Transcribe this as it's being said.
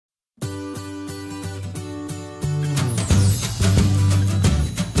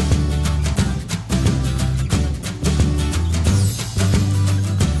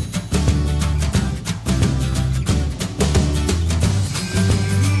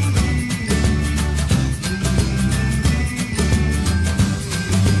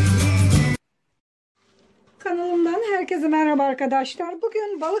arkadaşlar.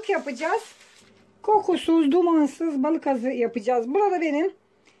 Bugün balık yapacağız. Kokusuz, dumansız balık yapacağız. Burada benim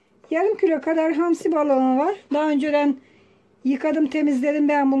yarım kilo kadar hamsi balığım var. Daha önceden yıkadım, temizledim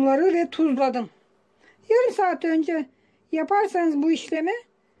ben bunları ve tuzladım. Yarım saat önce yaparsanız bu işlemi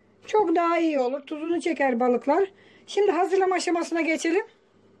çok daha iyi olur. Tuzunu çeker balıklar. Şimdi hazırlama aşamasına geçelim.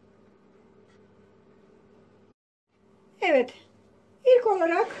 Evet. İlk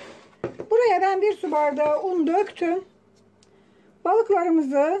olarak buraya ben bir su bardağı un döktüm.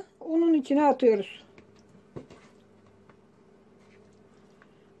 Balıklarımızı unun içine atıyoruz.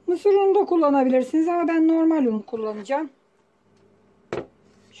 Mısır unu da kullanabilirsiniz ama ben normal un kullanacağım.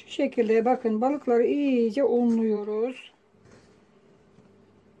 Şu şekilde bakın, balıkları iyice unluyoruz.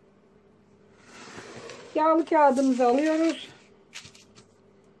 Yağlı kağıdımızı alıyoruz.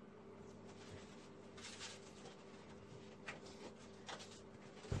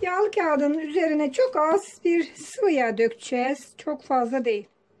 Yağlı kağıdın üzerine çok az bir sıvı yağ dökeceğiz. Çok fazla değil.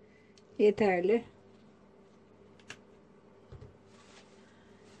 Yeterli.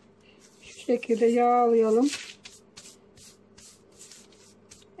 Şu şekilde yağlayalım.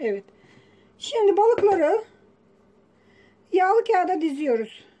 Evet. Şimdi balıkları yağlı kağıda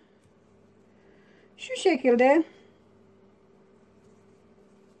diziyoruz. Şu şekilde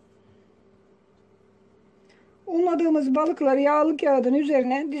unladığımız balıkları yağlı kağıdın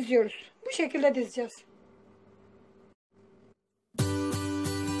üzerine diziyoruz. Bu şekilde dizeceğiz.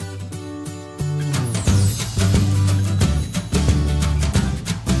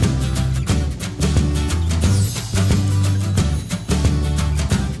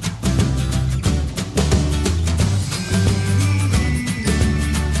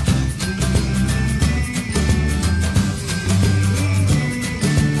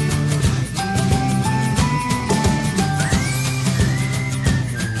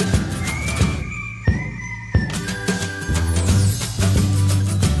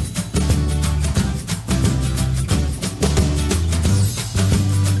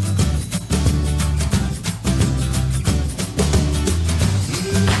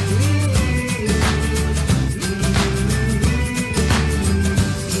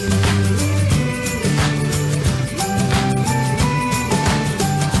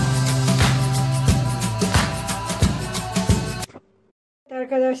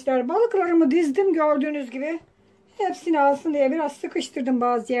 Arkadaşlar, balıklarımı dizdim gördüğünüz gibi. Hepsini alsın diye biraz sıkıştırdım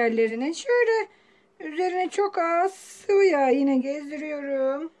bazı yerlerini. Şöyle üzerine çok az sıvı yağ yine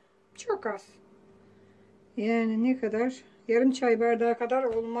gezdiriyorum. Çok az. Yani ne kadar? Yarım çay bardağı kadar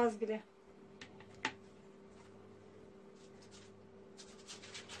olmaz bile.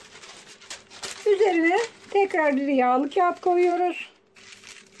 Üzerine tekrar bir yağlı kağıt koyuyoruz.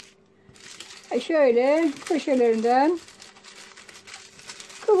 Şöyle köşelerinden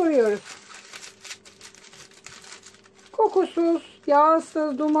kıvırıyoruz. Kokusuz,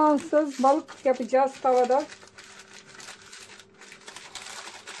 yağsız, dumansız balık yapacağız tavada.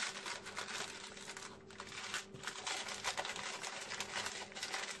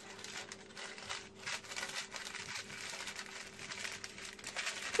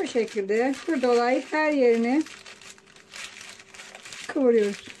 Bu şekilde dolayı her yerini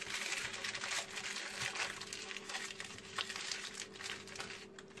kıvırıyoruz.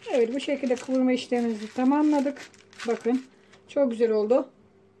 Evet, bu şekilde kıvırma işlemimizi tamamladık. Bakın çok güzel oldu.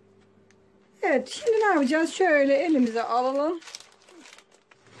 Evet, şimdi ne yapacağız? Şöyle elimize alalım.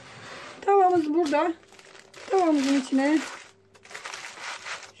 Tavamız burada. Tavamızın içine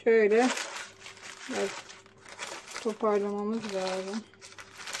şöyle biraz toparlamamız lazım.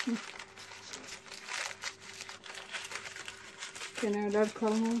 Kenarlar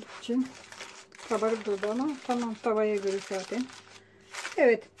kalın olduğu için kabarık durdu ama tamam, tavaya göre zaten.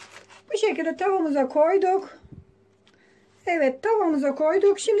 Evet, bu şekilde tavamıza koyduk. Evet, tavamıza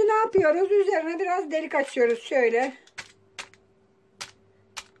koyduk. Şimdi ne yapıyoruz? Üzerine biraz delik açıyoruz şöyle.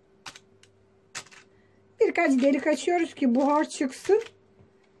 Birkaç delik açıyoruz ki buhar çıksın.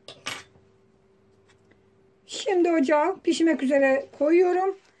 Şimdi ocağa pişmek üzere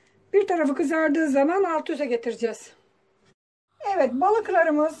koyuyorum. Bir tarafı kızardığı zaman alt üste getireceğiz. Evet,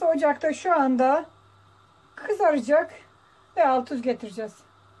 balıklarımız ocakta şu anda kızaracak ve alt üst getireceğiz.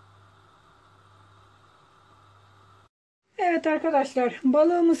 Evet arkadaşlar,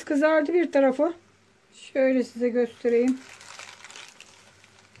 balığımız kızardı bir tarafı. Şöyle size göstereyim.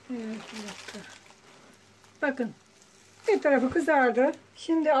 Evet, bir dakika. Bakın, bir tarafı kızardı.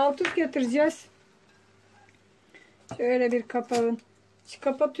 Şimdi alt üst getireceğiz. Şöyle bir kapağını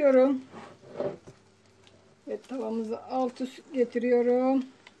kapatıyorum. Ve tavamızı alt üst getiriyorum.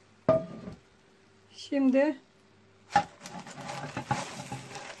 Şimdi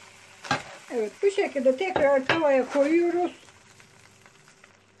evet, bu şekilde tekrar tavaya koyuyoruz.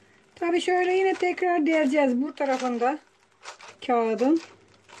 Tabii şöyle yine tekrar deleceğiz bu tarafında kağıdın.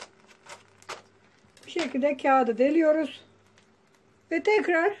 Bu şekilde kağıdı deliyoruz. Ve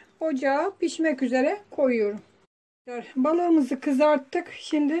tekrar ocağa pişmek üzere koyuyorum. Balığımızı kızarttık.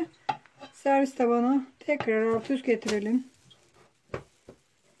 Şimdi servis tabağına tekrar alt üst getirelim.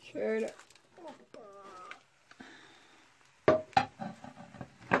 Şöyle.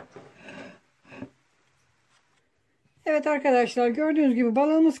 Evet arkadaşlar, gördüğünüz gibi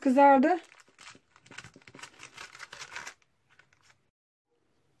balığımız kızardı.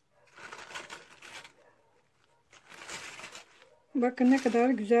 Bakın ne kadar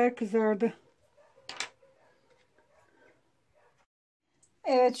güzel kızardı.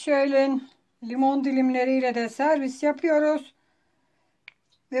 Evet, şöyle limon dilimleriyle de servis yapıyoruz.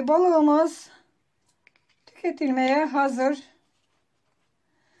 Ve balığımız tüketilmeye hazır.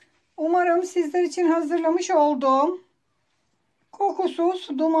 Umarım sizler için hazırlamış olduğum kokusuz,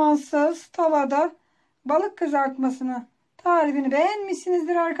 dumansız tavada balık kızartmasını tarifini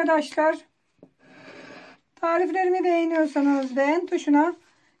beğenmişsinizdir arkadaşlar. Tariflerimi beğeniyorsanız beğen tuşuna,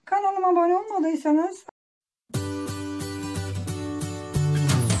 kanalıma abone olmadıysanız